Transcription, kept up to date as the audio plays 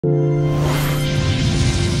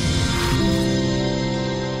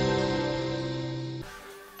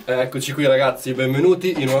Eccoci qui ragazzi,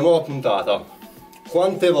 benvenuti in una nuova puntata.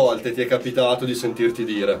 Quante volte ti è capitato di sentirti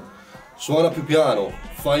dire suona più piano,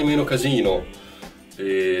 fai meno casino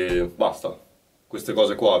e basta. Queste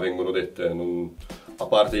cose qua vengono dette, a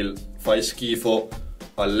parte il fai schifo,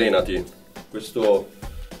 allenati. Questo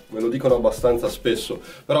me lo dicono abbastanza spesso,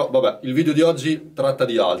 però vabbè, il video di oggi tratta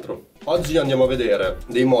di altro. Oggi andiamo a vedere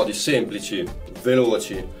dei modi semplici,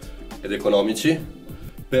 veloci ed economici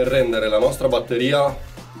per rendere la nostra batteria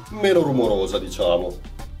meno rumorosa, diciamo.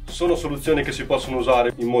 Sono soluzioni che si possono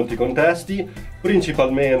usare in molti contesti,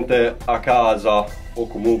 principalmente a casa o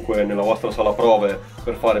comunque nella vostra sala prove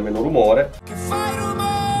per fare meno rumore,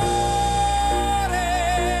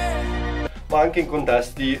 ma anche in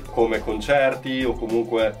contesti come concerti o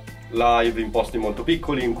comunque live in posti molto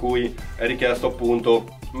piccoli in cui è richiesto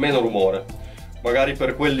appunto meno rumore. Magari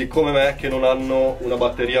per quelli come me che non hanno una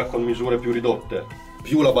batteria con misure più ridotte.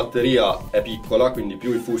 Più la batteria è piccola, quindi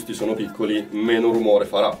più i fusti sono piccoli, meno rumore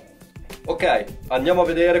farà. Ok, andiamo a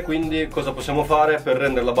vedere quindi cosa possiamo fare per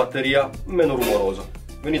rendere la batteria meno rumorosa.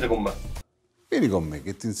 Venite con me. Vieni con me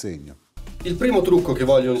che ti insegno. Il primo trucco che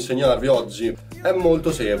voglio insegnarvi oggi è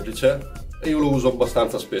molto semplice e io lo uso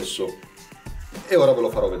abbastanza spesso. E ora ve lo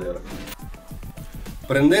farò vedere.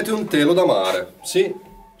 Prendete un telo da mare. Sì,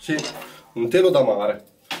 un telo da mare.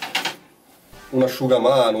 Un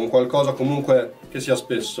asciugamano, un qualcosa comunque che sia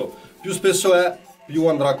spesso. Più spesso è, più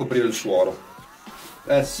andrà a coprire il suono.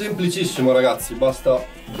 È semplicissimo ragazzi, basta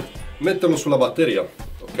metterlo sulla batteria,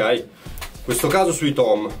 ok? In questo caso sui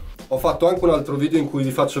tom. Ho fatto anche un altro video in cui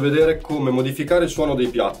vi faccio vedere come modificare il suono dei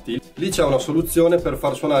piatti. Lì c'è una soluzione per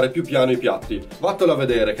far suonare più piano i piatti. Vattelo a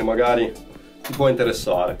vedere che magari ti può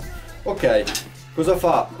interessare. Ok, cosa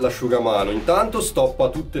fa l'asciugamano? Intanto stoppa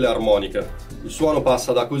tutte le armoniche. Il suono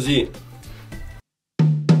passa da così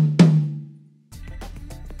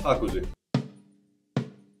a così.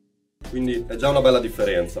 Quindi è già una bella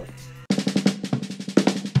differenza.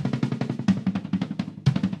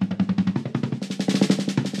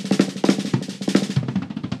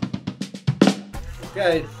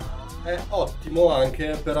 Ok, è ottimo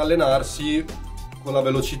anche per allenarsi con la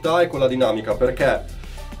velocità e con la dinamica, perché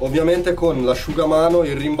ovviamente con l'asciugamano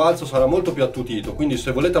il rimbalzo sarà molto più attutito, quindi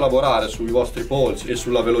se volete lavorare sui vostri polsi e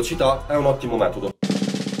sulla velocità è un ottimo metodo.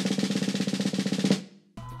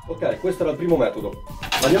 Ok, questo era il primo metodo.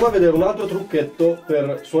 Andiamo a vedere un altro trucchetto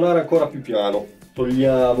per suonare ancora più piano.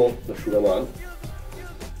 Togliamo l'asciugamano.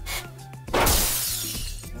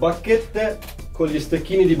 Bacchette con gli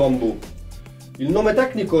stecchini di bambù. Il nome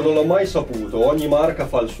tecnico non l'ho mai saputo, ogni marca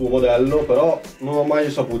fa il suo modello, però non ho mai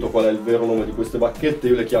saputo qual è il vero nome di queste bacchette.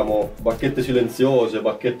 Io le chiamo bacchette silenziose,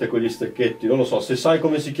 bacchette con gli stecchetti, non lo so. Se sai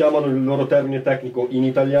come si chiamano il loro termine tecnico in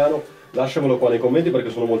italiano, lasciamelo qua nei commenti perché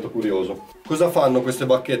sono molto curioso. Cosa fanno queste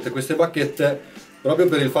bacchette? Queste bacchette, proprio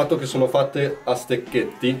per il fatto che sono fatte a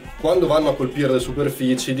stecchetti, quando vanno a colpire le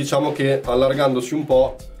superfici, diciamo che allargandosi un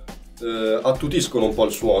po' attutiscono un po'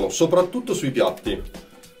 il suono, soprattutto sui piatti.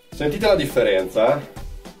 Sentite la differenza, eh?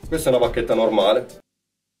 Questa è una bacchetta normale.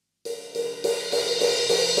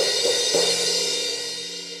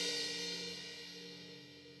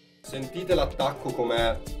 Sentite l'attacco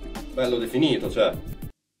com'è bello definito, cioè.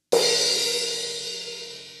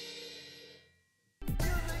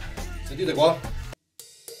 Sentite qua?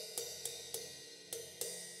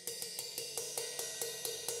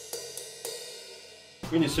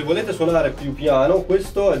 Quindi se volete suonare più piano,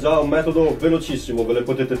 questo è già un metodo velocissimo, ve le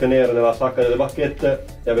potete tenere nella sacca delle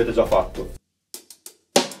bacchette e avete già fatto.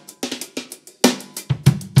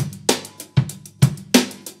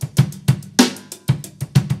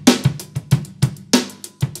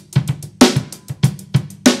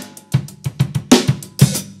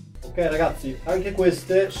 Ok ragazzi, anche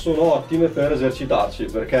queste sono ottime per esercitarci,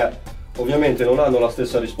 perché ovviamente non hanno la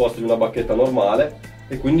stessa risposta di una bacchetta normale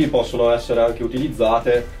e quindi possono essere anche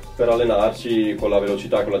utilizzate per allenarci con la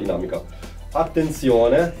velocità e con la dinamica.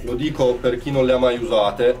 Attenzione, lo dico per chi non le ha mai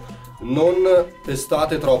usate, non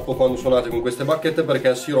pestate troppo quando suonate con queste bacchette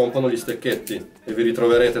perché si rompono gli stecchetti e vi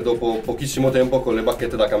ritroverete dopo pochissimo tempo con le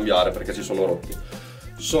bacchette da cambiare perché si sono rotti.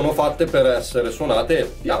 Sono fatte per essere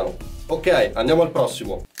suonate piano. Ok, andiamo al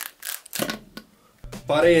prossimo.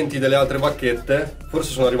 Parenti delle altre bacchette,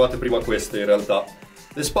 forse sono arrivate prima queste in realtà,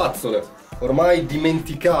 le spazzole. Ormai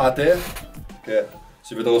dimenticate che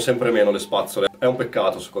si vedono sempre meno le spazzole, è un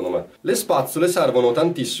peccato secondo me. Le spazzole servono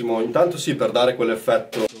tantissimo, intanto sì per dare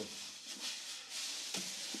quell'effetto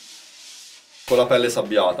con la pelle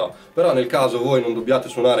sabbiata, però nel caso voi non dobbiate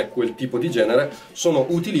suonare quel tipo di genere, sono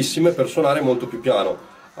utilissime per suonare molto più piano.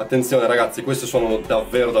 Attenzione ragazzi, queste suonano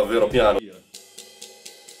davvero piano.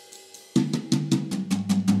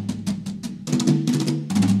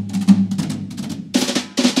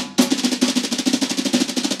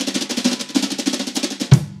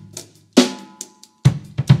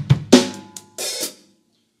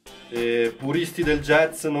 Puristi del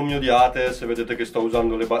jazz, non mi odiate se vedete che sto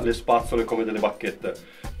usando le spazzole come delle bacchette.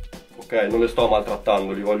 Ok, non le sto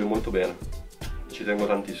maltrattando, li voglio molto bene. Ci tengo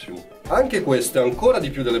tantissimo. Anche queste, ancora di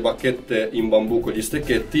più delle bacchette in bambù con gli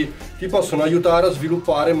stecchetti, ti possono aiutare a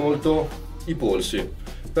sviluppare molto i polsi,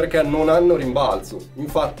 perché non hanno rimbalzo.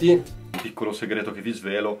 Infatti, piccolo segreto che vi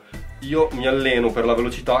svelo, io mi alleno per la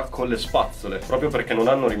velocità con le spazzole, proprio perché non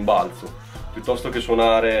hanno rimbalzo. Piuttosto che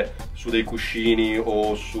suonare su dei cuscini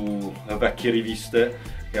o su vecchie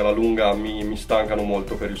riviste che alla lunga mi stancano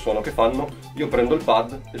molto per il suono che fanno, io prendo il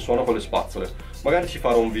pad e suono con le spazzole. Magari ci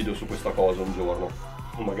farò un video su questa cosa un giorno,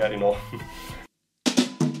 o magari no.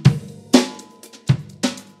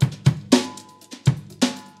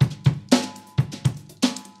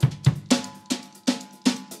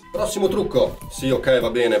 Prossimo trucco. Sì, ok, va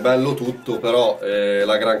bene, bello tutto, però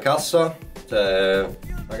la gran cassa,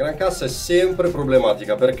 la gran cassa è sempre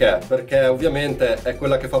problematica. Perché? Perché ovviamente è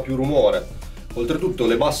quella che fa più rumore. Oltretutto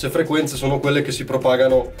le basse frequenze sono quelle che si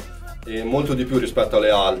propagano molto di più rispetto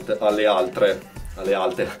alle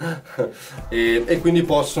alte e quindi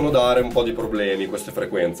possono dare un po' di problemi queste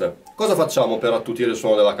frequenze. Cosa facciamo per attutire il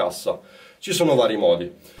suono della cassa? Ci sono vari modi.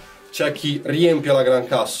 C'è chi riempie la gran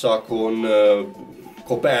cassa con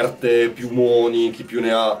coperte, piumoni, chi più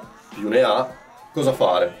ne ha. Cosa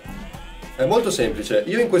fare? È molto semplice.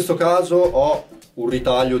 Io in questo caso ho un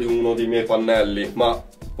ritaglio di uno dei miei pannelli, ma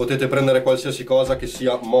potete prendere qualsiasi cosa che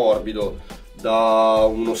sia morbido, da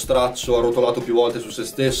uno straccio arrotolato più volte su se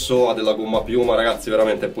stesso a della gomma a piuma. Ragazzi,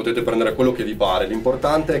 veramente potete prendere quello che vi pare.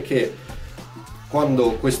 L'importante è che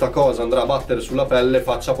quando questa cosa andrà a battere sulla pelle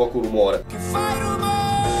faccia poco rumore.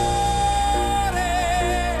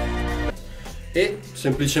 E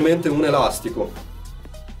semplicemente un elastico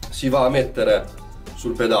si va a mettere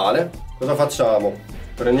sul pedale. Cosa facciamo?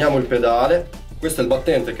 Prendiamo il pedale, questo è il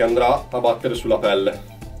battente che andrà a battere sulla pelle.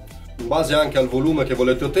 In base anche al volume che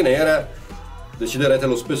volete ottenere deciderete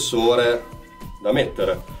lo spessore da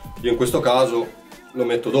mettere. Io in questo caso lo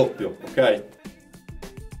metto doppio, ok?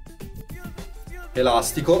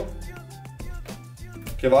 Elastico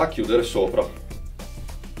che va a chiudere sopra.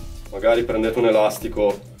 Magari prendete un elastico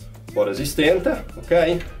un po' resistente,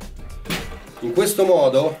 ok? In questo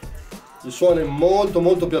modo il suono è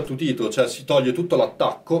molto più attutito, cioè si toglie tutto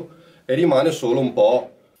l'attacco e rimane solo un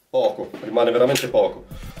po' poco, rimane veramente poco.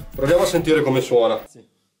 Proviamo a sentire come suona.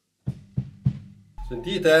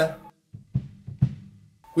 Sentite?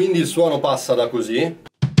 Quindi il suono passa da così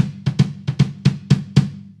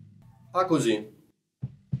a così.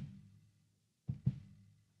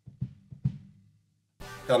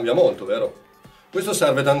 Cambia molto, vero? Questo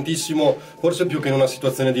serve tantissimo, forse più che in una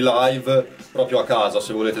situazione di live, proprio a casa,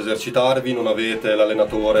 se volete esercitarvi, non avete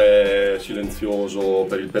l'allenatore silenzioso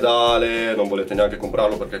per il pedale, non volete neanche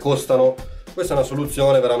comprarlo perché costano. Questa è una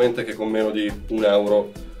soluzione veramente che con meno di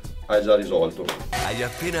 €1 hai già risolto. Hai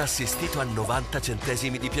appena assistito a 90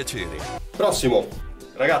 centesimi di piacere. Prossimo.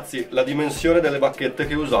 Ragazzi, la dimensione delle bacchette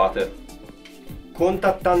che usate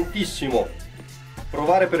conta tantissimo.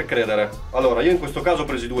 Provare per credere. Allora, io in questo caso ho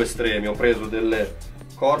preso due estremi, ho preso delle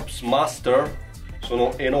Corpse Master,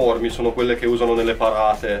 sono enormi, sono quelle che usano nelle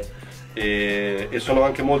parate e sono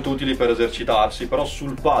anche molto utili per esercitarsi, però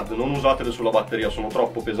sul pad non usatele sulla batteria, sono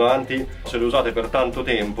troppo pesanti. Se le usate per tanto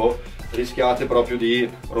tempo rischiate proprio di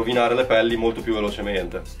rovinare le pelli molto più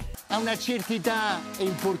velocemente. A una certa età è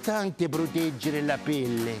importante proteggere la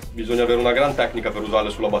pelle. Bisogna avere una gran tecnica per usarle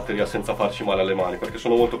sulla batteria senza farci male alle mani, perché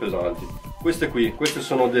sono molto pesanti. Queste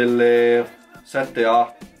sono delle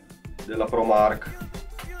 7A della ProMark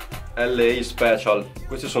LA Special.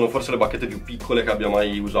 Queste sono forse le bacchette più piccole che abbia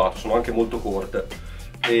mai usato, sono anche molto corte.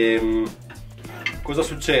 Cosa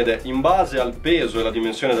succede? In base al peso e la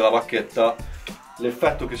dimensione della bacchetta,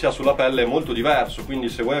 l'effetto che si ha sulla pelle è molto diverso. Quindi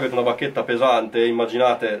se voi avete una bacchetta pesante,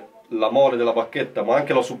 immaginate la mole della bacchetta ma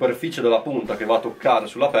anche la superficie della punta che va a toccare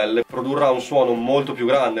sulla pelle, produrrà un suono molto più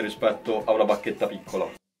grande rispetto a una bacchetta piccola.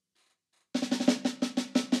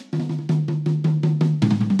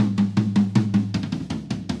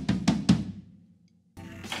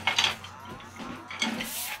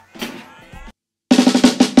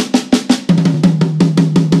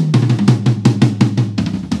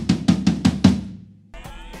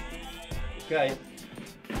 Ok?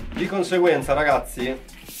 Di conseguenza,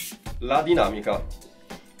 ragazzi, la dinamica.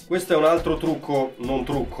 Questo è un altro trucco, non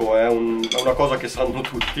trucco, è una cosa che sanno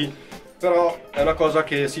tutti, però è una cosa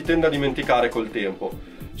che si tende a dimenticare col tempo.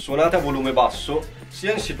 Suonate a volume basso,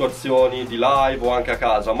 sia in situazioni di live o anche a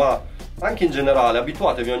casa, ma anche in generale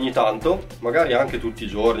abituatevi ogni tanto, magari anche tutti i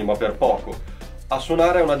giorni, ma per poco, a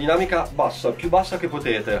suonare a una dinamica bassa, più bassa che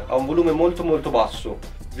potete, a un volume molto basso.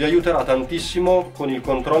 vi aiuterà tantissimo con il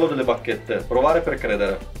controllo delle bacchette. Provare per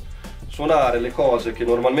credere. Suonare le cose che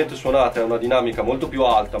normalmente suonate a una dinamica molto più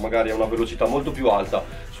alta, magari a una velocità molto più alta,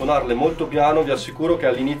 suonarle molto piano, vi assicuro che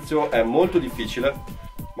all'inizio è molto difficile,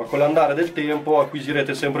 ma con l'andare del tempo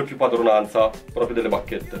acquisirete sempre più padronanza proprio delle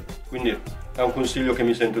bacchette. Quindi è un consiglio che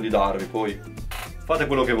mi sento di darvi, poi fate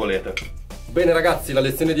quello che volete. Bene ragazzi, la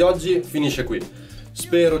lezione di oggi finisce qui.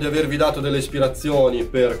 Spero di avervi dato delle ispirazioni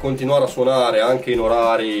per continuare a suonare anche in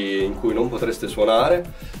orari in cui non potreste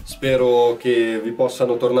suonare. Spero che vi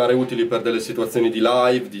possano tornare utili per delle situazioni di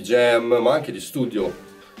live, di jam, ma anche di studio.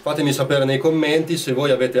 Fatemi sapere nei commenti se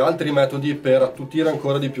voi avete altri metodi per attutire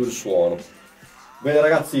ancora di più il suono. Bene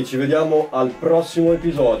ragazzi, ci vediamo al prossimo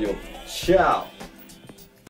episodio. Ciao!